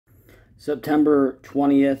September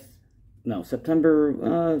 20th, no, September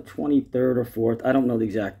 23rd or 4th. I don't know the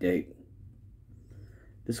exact date.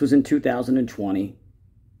 This was in 2020,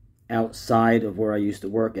 outside of where I used to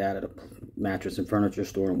work at a mattress and furniture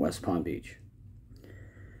store in West Palm Beach.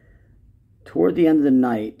 Toward the end of the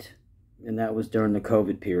night, and that was during the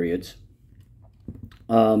COVID periods,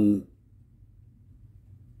 I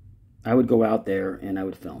would go out there and I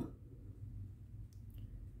would film.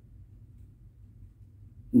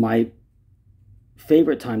 My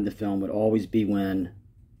favorite time to film would always be when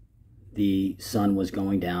the sun was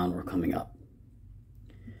going down or coming up.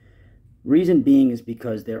 Reason being is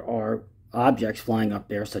because there are objects flying up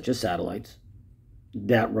there, such as satellites,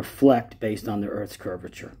 that reflect based on the Earth's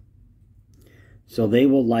curvature. So they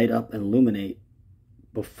will light up and illuminate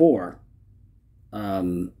before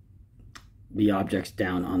the objects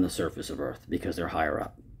down on the surface of Earth because they're higher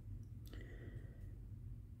up.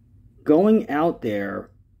 Going out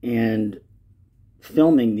there and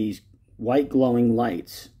filming these white glowing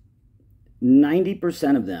lights,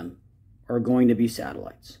 90% of them are going to be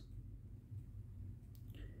satellites.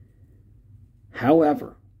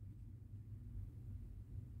 However,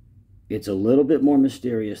 it's a little bit more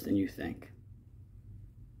mysterious than you think.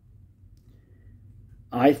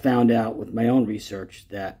 I found out with my own research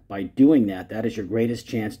that by doing that, that is your greatest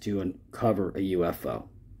chance to uncover a UFO.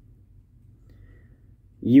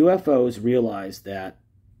 UFOs realize that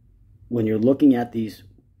when you're looking at these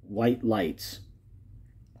white lights,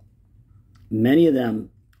 many of them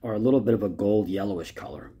are a little bit of a gold yellowish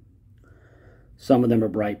color. Some of them are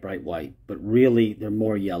bright, bright white, but really they're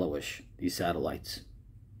more yellowish, these satellites.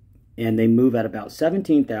 And they move at about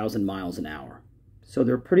 17,000 miles an hour. So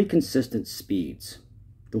they're pretty consistent speeds,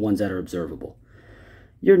 the ones that are observable.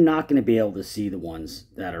 You're not going to be able to see the ones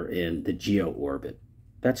that are in the geo orbit.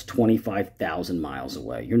 That's 25,000 miles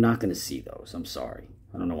away. You're not going to see those. I'm sorry.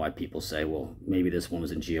 I don't know why people say, well, maybe this one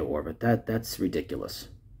was in geo orbit. That's ridiculous.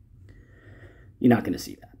 You're not going to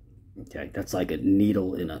see that. Okay, that's like a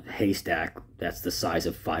needle in a haystack. That's the size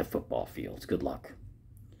of 5 football fields. Good luck.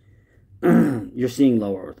 You're seeing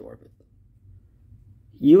low Earth orbit.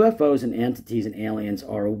 UFOs and entities and aliens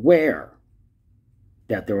are aware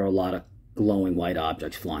that there are a lot of glowing white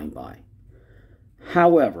objects flying by.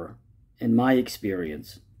 However, in my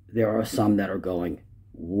experience, there are some that are going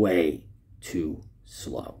way too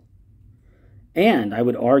slow. And I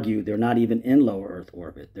would argue they're not even in low Earth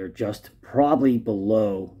orbit. They're just probably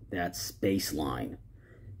below that space line,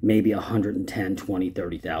 maybe 110, 20,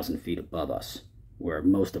 30,000 feet above us, where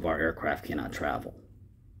most of our aircraft cannot travel.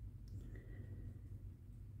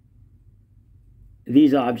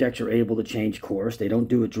 These objects are able to change course. They don't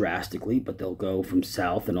do it drastically, but they'll go from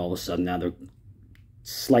south, and all of a sudden now they're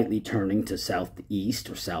slightly turning to southeast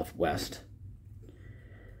or southwest.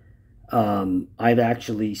 I've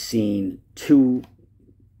actually seen 2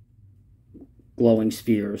 glowing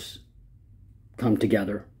spheres come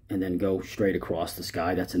together and then go straight across the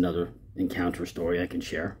sky. That's another encounter story I can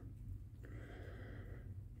share.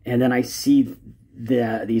 And then I see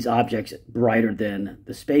these objects brighter than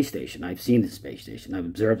the space station. I've seen the space station. I've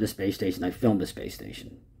observed the space station. I've filmed the space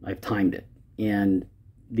station. I've timed it. And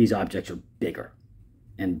these objects are bigger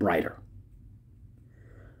and brighter.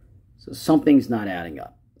 So something's not adding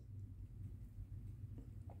up.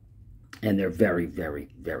 And they're very,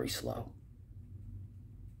 very, very slow.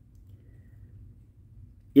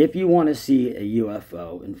 If you want to see a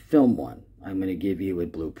UFO and film one, I'm going to give you a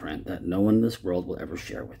blueprint that no one in this world will ever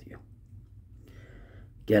share with you.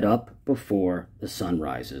 Get up before the sun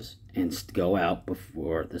rises and go out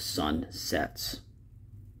before the sun sets.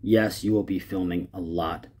 Yes, you will be filming a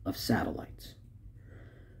lot of satellites.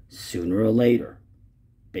 Sooner or later,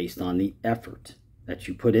 based on the effort that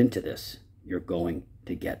you put into this, you're going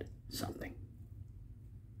to get something.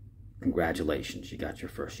 Congratulations, you got your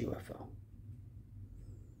first UFO.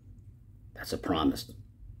 That's a promise.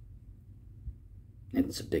 And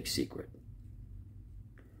it's a big secret.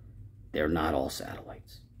 They're not all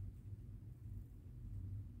satellites.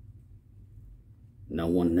 No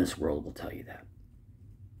one in this world will tell you that.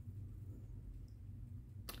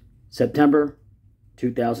 September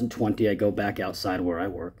 2020, I go back outside where I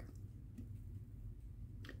work.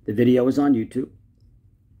 The video is on YouTube.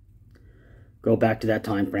 Go back to that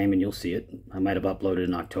time frame and you'll see it. I might have uploaded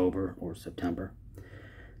in October or September.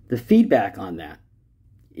 The feedback on that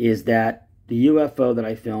is that the UFO that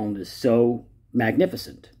I filmed is so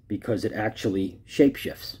magnificent because it actually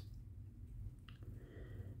shapeshifts.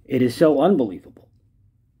 It is so unbelievable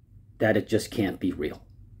that it just can't be real.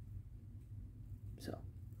 So,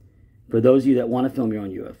 for those of you that want to film your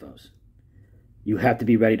own UFOs, you have to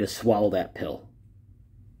be ready to swallow that pill.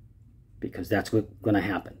 because that's what's going to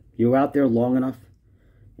happen. You're out there long enough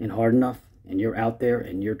and hard enough, and you're out there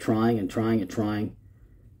and you're trying and trying and trying,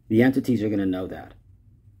 the entities are going to know that.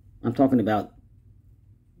 I'm talking about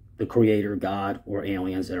the creator, God, or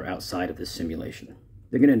aliens that are outside of this simulation.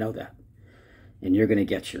 They're going to know that. And you're going to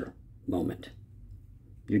get your moment.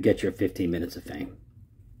 You get your 15 minutes of fame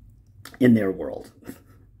in their world.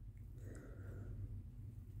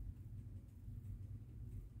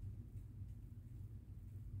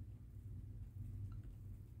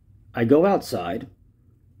 I go outside.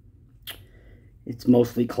 It's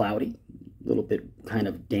mostly cloudy, a little bit kind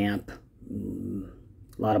of damp,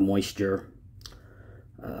 a lot of moisture,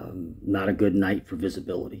 not a good night for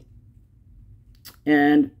visibility.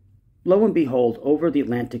 And lo and behold, over the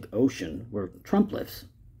Atlantic Ocean, where Trump lives,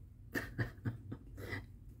 a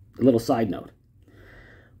little side note,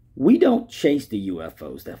 we don't chase the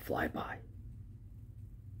UFOs that fly by.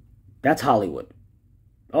 That's Hollywood.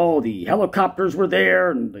 Oh, the helicopters were there,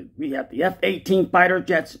 and we have the F-18 fighter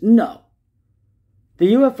jets. No.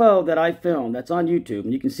 The UFO that I filmed, that's on YouTube,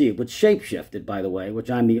 and you can see it, was shapeshifted, by the way, which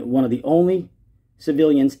I'm one of the only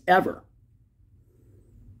civilians ever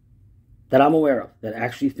that I'm aware of that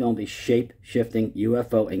actually filmed a shape-shifting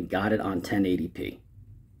UFO and got it on 1080p.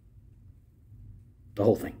 The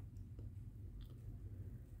whole thing.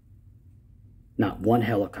 Not one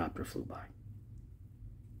helicopter flew by.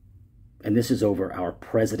 And this is over our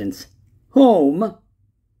president's home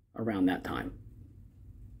around that time.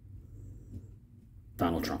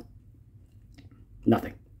 Donald Trump.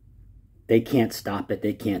 Nothing. They can't stop it.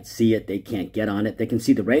 They can't see it. They can't get on it. They can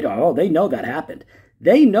see the radar. Oh, they know that happened.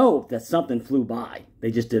 They know that something flew by. They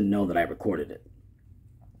just didn't know that I recorded it.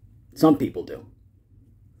 Some people do.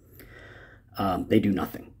 They do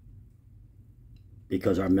nothing.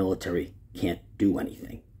 Because our military can't do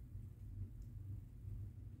anything.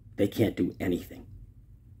 They can't do anything.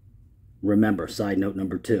 Remember, side note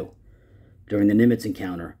number 2. During the Nimitz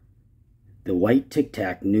encounter, the white Tic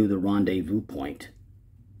Tac knew the rendezvous point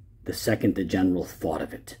the second the general thought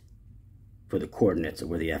of it for the coordinates of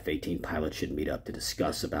where the F-18 pilot should meet up to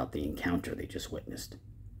discuss about the encounter they just witnessed.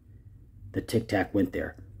 The Tic Tac went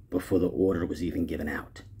there before the order was even given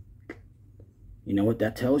out. You know what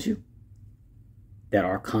that tells you? That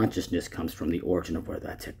our consciousness comes from the origin of where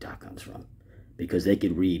that Tic Tac comes from. Because they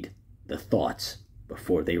could read the thoughts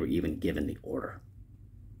before they were even given the order.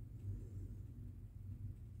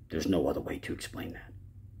 There's no other way to explain that.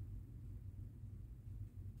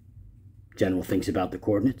 General thinks about the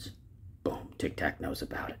coordinates. Boom, Tic Tac knows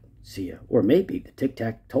about it. See ya. Or maybe the Tic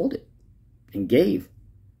Tac told it and gave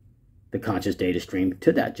the conscious data stream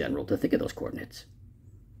to that general to think of those coordinates.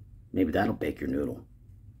 Maybe that'll bake your noodle.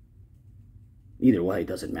 Either way, it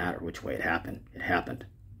doesn't matter which way it happened. It happened,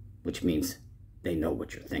 which means they know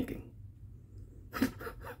what you're thinking.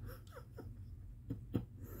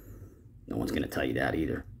 No one's going to tell you that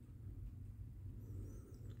either.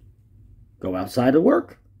 Go outside to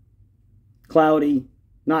work. Cloudy,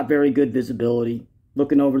 not very good visibility,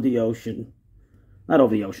 looking over the ocean. Not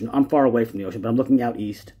over the ocean, I'm far away from the ocean, but I'm looking out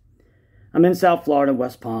east. I'm in South Florida,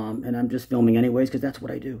 West Palm, and I'm just filming anyways because that's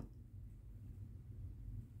what I do.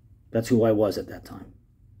 That's who I was at that time.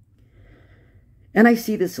 And I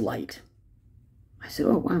see this light. I said,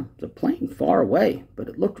 oh, wow, it's a plane far away, but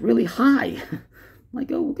it looked really high. I'm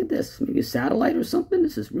like, oh, look at this. Maybe a satellite or something?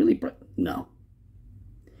 This is really bright. No.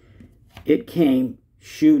 It came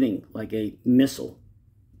shooting like a missile,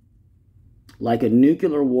 like a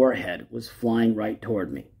nuclear warhead was flying right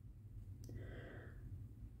toward me.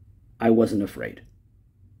 I wasn't afraid.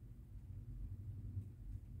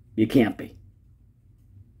 You can't be.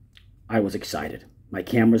 I was excited. My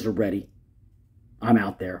cameras are ready. I'm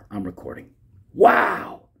out there. I'm recording.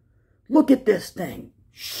 Wow! Look at this thing.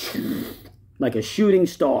 Like a shooting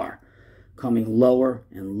star coming lower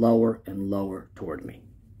and lower and lower toward me.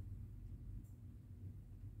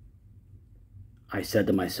 I said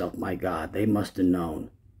to myself, my God, they must have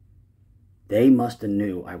known. They must have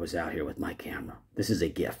knew I was out here with my camera. This is a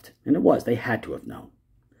gift. And it was. They had to have known.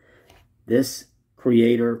 This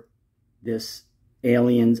creator, this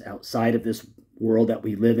aliens outside of this world that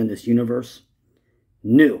we live in, this universe,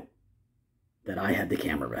 knew that I had the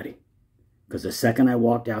camera ready. Because the second I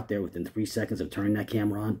walked out there, within 3 seconds of turning that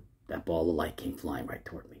camera on, that ball of light came flying right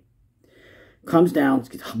toward me. Comes down,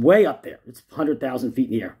 it's way up there. It's 100,000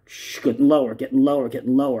 feet in the air. Getting lower, getting lower,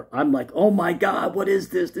 getting lower. I'm like, oh my God, what is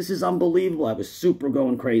this? This is unbelievable. I was super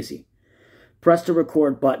going crazy. Press the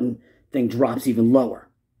record button, thing drops even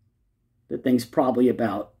lower. The thing's probably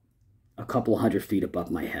about a couple 100 feet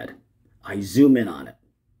above my head. I zoom in on it.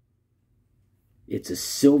 It's a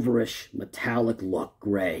silverish, metallic look,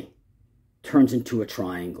 gray. Turns into a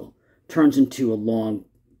triangle. turns into a long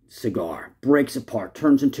cigar, breaks apart,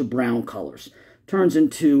 turns into brown colors, turns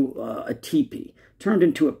into a teepee, turned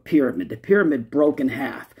into a pyramid. The pyramid broke in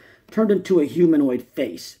half, turned into a humanoid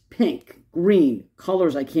face, pink, green,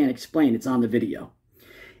 colors I can't explain. It's on the video.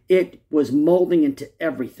 It was molding into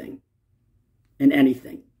everything and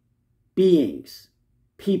anything. Beings,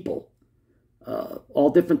 people, all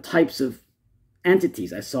different types of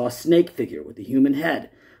entities. I saw a snake figure with a human head.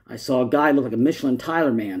 I saw a guy look like a Michelin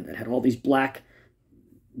Tyler man that had all these black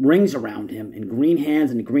rings around him and green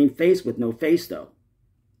hands and a green face with no face, though.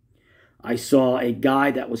 I saw a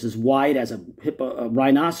guy that was as wide as a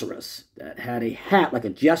rhinoceros that had a hat like a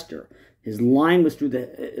jester. His line was through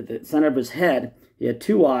the center of his head. He had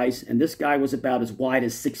 2 eyes, and this guy was about as wide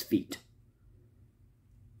as 6 feet.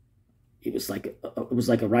 It was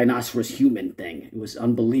like a rhinoceros human thing. It was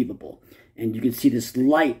unbelievable. And you could see this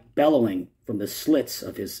light bellowing from the slits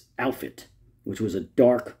of his outfit, which was a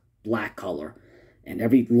dark black color. And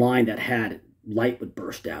every line that had light would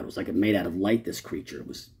burst out. It was like it made out of light, this creature. It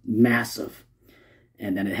was massive.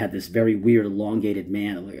 And then it had this very weird elongated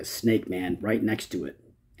man, like a snake man, right next to it.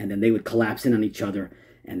 And then they would collapse in on each other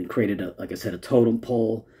and created, like I said, a totem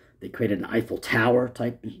pole. They created an Eiffel Tower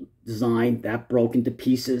type design. That broke into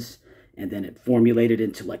pieces. And then it formulated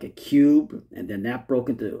into like a cube. And then that broke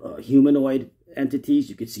into humanoid entities.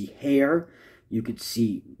 You could see hair. You could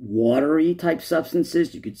see watery type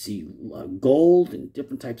substances. You could see gold and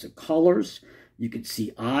different types of colors. You could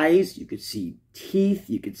see eyes. You could see teeth.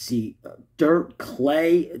 You could see dirt,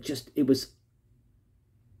 clay. It was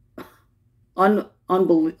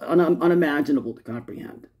unimaginable to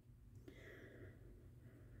comprehend.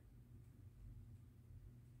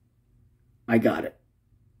 I got it.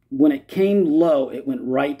 When it came low, it went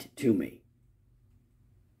right to me.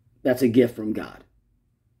 That's a gift from God.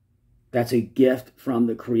 That's a gift from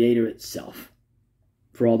the Creator itself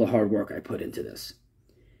for all the hard work I put into this.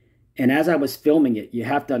 And as I was filming it, you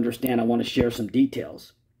have to understand, I want to share some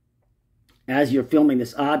details. As you're filming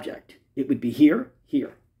this object, it would be here,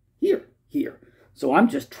 here, here, here. So I'm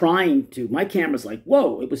just trying to, my camera's like,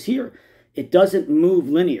 whoa, it was here. It doesn't move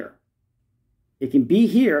linear. It can be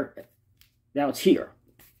here, now it's here.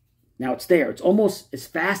 Now it's there. It's almost as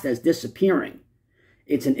fast as disappearing.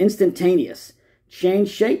 It's an instantaneous. Change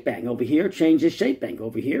shape bang over here, change this shape bang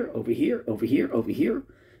over here, over here, over here, over here.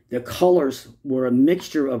 The colors were a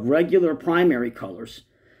mixture of regular primary colors,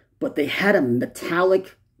 but they had a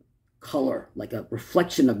metallic color, like a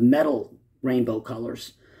reflection of metal rainbow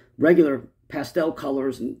colors, regular pastel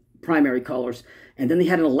colors and primary colors, and then they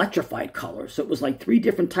had an electrified color. So it was like 3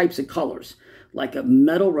 different types of colors, like a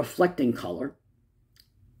metal reflecting color,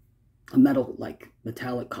 a metal like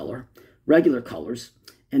metallic color, regular colors,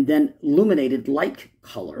 and then illuminated light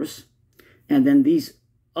colors. And then these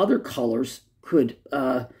other colors could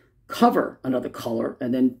cover another color,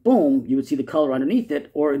 and then boom, you would see the color underneath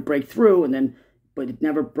it, or it'd break through, and then, but it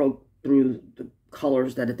never broke through the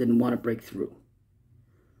colors that it didn't want to break through.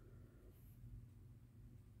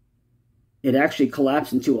 It actually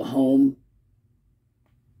collapsed into a home,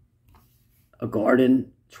 a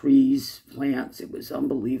garden, trees, plants. It was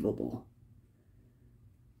unbelievable.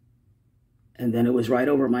 And then it was right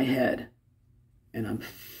over my head, and I'm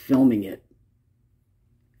filming it.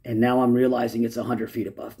 And now I'm realizing it's 100 feet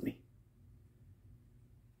above me.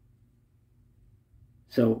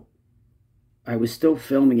 So I was still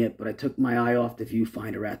filming it, but I took my eye off the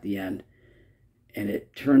viewfinder at the end, and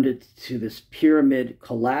it turned it to this pyramid,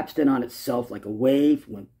 collapsed in on itself like a wave,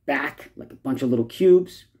 went back like a bunch of little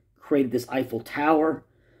cubes, created this Eiffel Tower.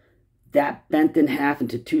 That bent in half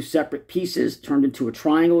into 2 separate pieces, turned into a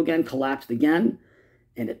triangle again, collapsed again,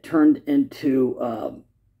 and it turned into a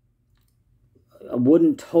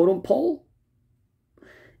wooden totem pole.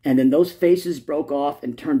 And then those faces broke off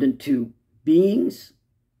and turned into beings.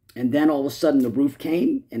 And then all of a sudden the roof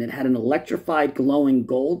came, and it had an electrified glowing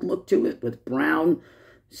gold look to it with brown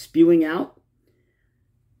spewing out.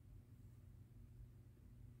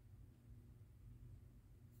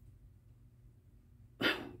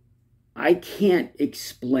 I can't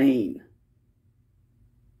explain.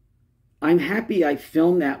 I'm happy I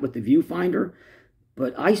filmed that with the viewfinder,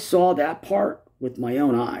 but I saw that part with my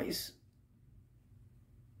own eyes.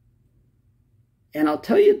 And I'll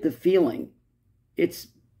tell you the feeling. It's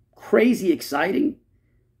crazy exciting,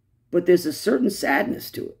 but there's a certain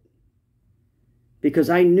sadness to it.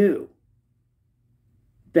 Because I knew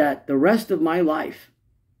that the rest of my life,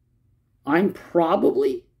 I'm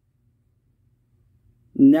probably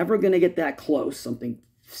never going to get that close, something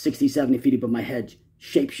 60, 70 feet above my head,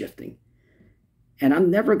 shape-shifting. And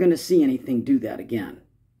I'm never going to see anything do that again.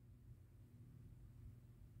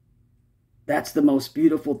 That's the most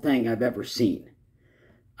beautiful thing I've ever seen.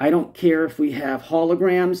 I don't care if we have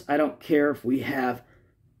holograms. I don't care if we have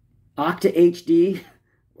Octa HD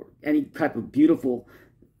or any type of beautiful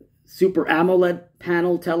Super AMOLED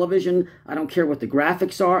panel television. I don't care what the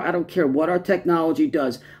graphics are. I don't care what our technology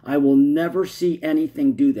does. I will never see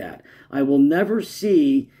anything do that. I will never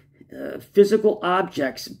see physical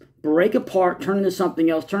objects break apart, turn into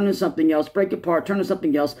something else, break apart, turn into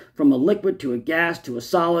something else, from a liquid to a gas to a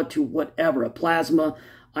solid to whatever, a plasma.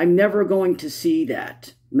 I'm never going to see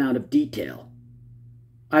that amount of detail.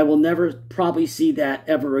 I will never probably see that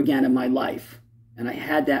ever again in my life. And I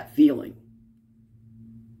had that feeling.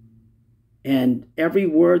 And every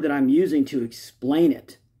word that I'm using to explain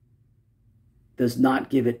it does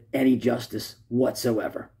not give it any justice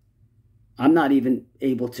whatsoever. I'm not even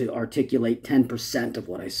able to articulate 10% of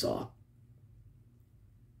what I saw.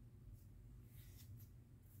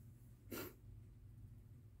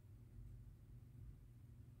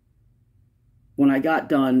 When I got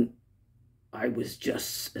done, I was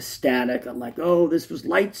just ecstatic. I'm like, oh, this was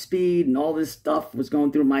light speed, and all this stuff was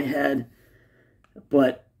going through my head.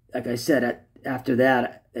 But like I said, after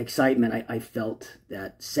that excitement, I felt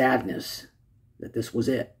that sadness, that this was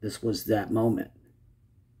it. This was that moment.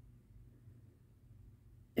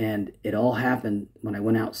 And it all happened when I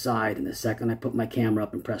went outside, and the second I put my camera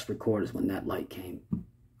up and pressed record is when that light came.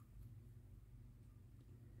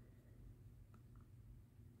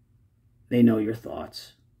 They know your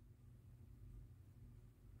thoughts.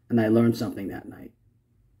 And I learned something that night.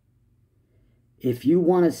 If you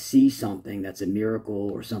want to see something that's a miracle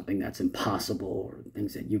or something that's impossible or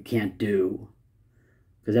things that you can't do,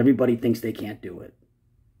 because everybody thinks they can't do it,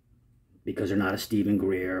 because they're not a Stephen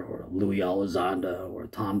Greer or a Louis Elizondo or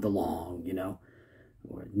Tom DeLonge, you know,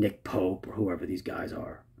 or Nick Pope or whoever these guys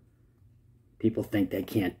are. People think they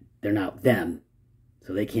can't, they're not them,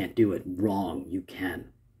 so they can't do it. Wrong, you can.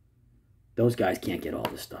 Those guys can't get all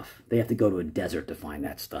this stuff. They have to go to a desert to find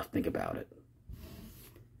that stuff. Think about it.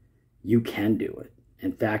 You can do it.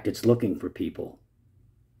 In fact, it's looking for people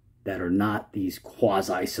that are not these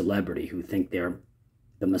quasi-celebrity who think they're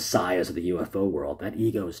the messiahs of the UFO world. That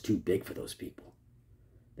ego is too big for those people.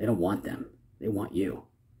 They don't want them. They want you.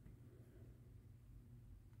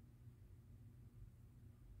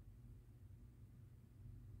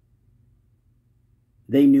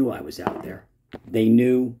 They knew I was out there. They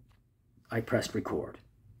knew I pressed record.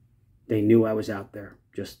 They knew I was out there,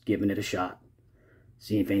 just giving it a shot,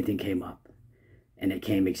 seeing if anything came up. And it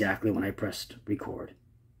came exactly when I pressed record.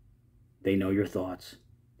 They know your thoughts.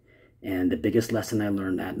 And the biggest lesson I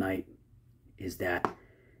learned that night is that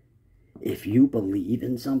if you believe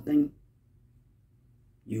in something,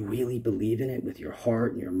 you really believe in it with your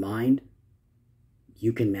heart and your mind,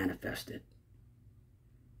 you can manifest it.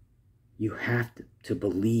 You have to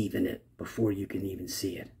believe in it before you can even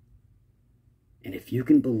see it. And if you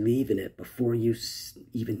can believe in it before you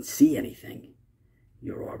even see anything,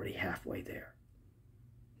 you're already halfway there.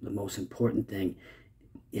 The most important thing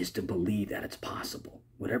is to believe that it's possible.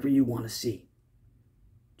 Whatever you want to see,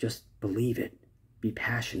 just believe it, be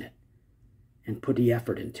passionate, and put the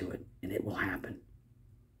effort into it, and it will happen.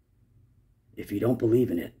 If you don't believe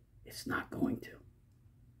in it, it's not going to.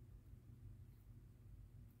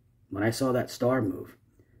 When I saw that star move,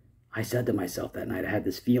 I said to myself that night, I had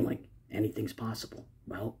this feeling, anything's possible.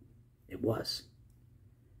 Well, it was.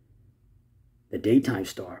 The daytime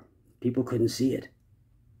star, people couldn't see it,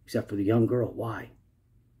 except for the young girl. Why?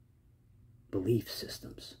 Belief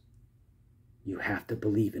systems. You have to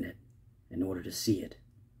believe in it in order to see it.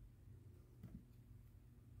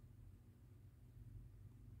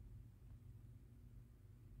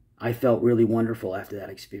 I felt really wonderful after that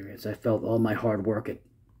experience. I felt all my hard work had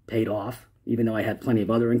paid off, even though I had plenty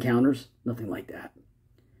of other encounters. Nothing like that.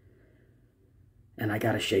 And I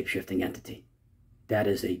got a shape-shifting entity. That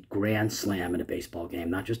is a grand slam in a baseball game,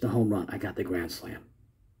 not just a home run. I got the grand slam.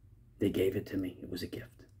 They gave it to me. It was a gift.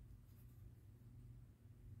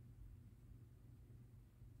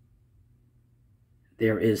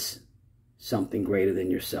 There is something greater than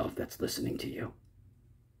yourself that's listening to you.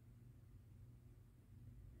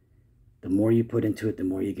 The more you put into it, the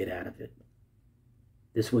more you get out of it.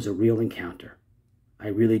 This was a real encounter. I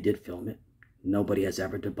really did film it. Nobody has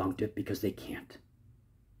ever debunked it because they can't.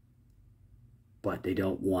 But they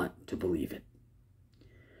don't want to believe it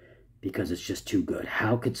because it's just too good.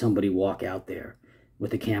 How could somebody walk out there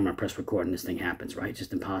with a camera and press record and this thing happens, right? It's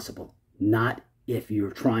just impossible. Not if you're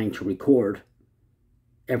trying to record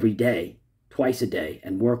every day, twice a day,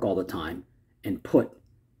 and work all the time, and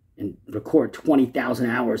record 20,000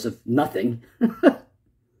 hours of nothing.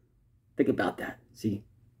 Think about that. See,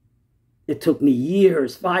 It took me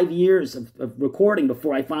years, 5 years of recording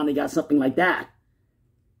before I finally got something like that.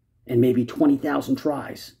 And maybe 20,000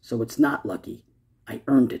 tries. So it's not lucky. I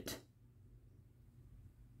earned it.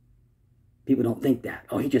 People don't think that.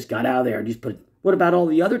 Oh, he just got out of there and just put it. What about all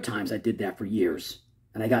the other times I did that for years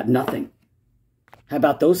and I got nothing? How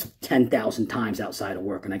about those 10,000 times outside of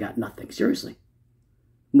work and I got nothing? Seriously.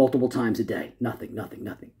 Multiple times a day. Nothing, nothing,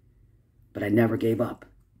 nothing. But I never gave up.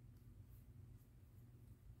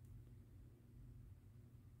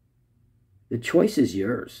 The choice is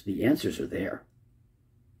yours. The answers are there.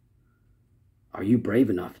 Are you brave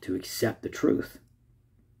enough to accept the truth?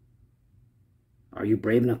 Are you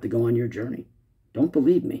brave enough to go on your journey? Don't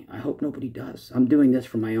believe me. I hope nobody does. I'm doing this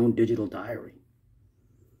for my own digital diary.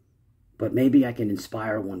 But maybe I can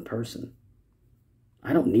inspire one person.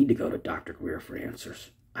 I don't need to go to Dr. Greer for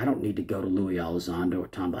answers. I don't need to go to Louis Elizondo or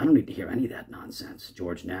Tom. I don't need to hear any of that nonsense.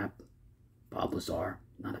 George Knapp, Bob Lazar,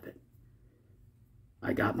 none of it.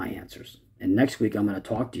 I got my answers. And next week I'm going to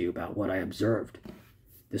talk to you about what I observed.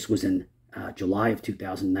 This was in July of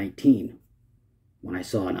 2019 when I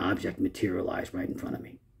saw an object materialize right in front of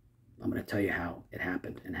me. I'm going to tell you how it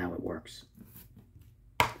happened and how it works.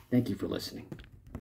 Thank you for listening.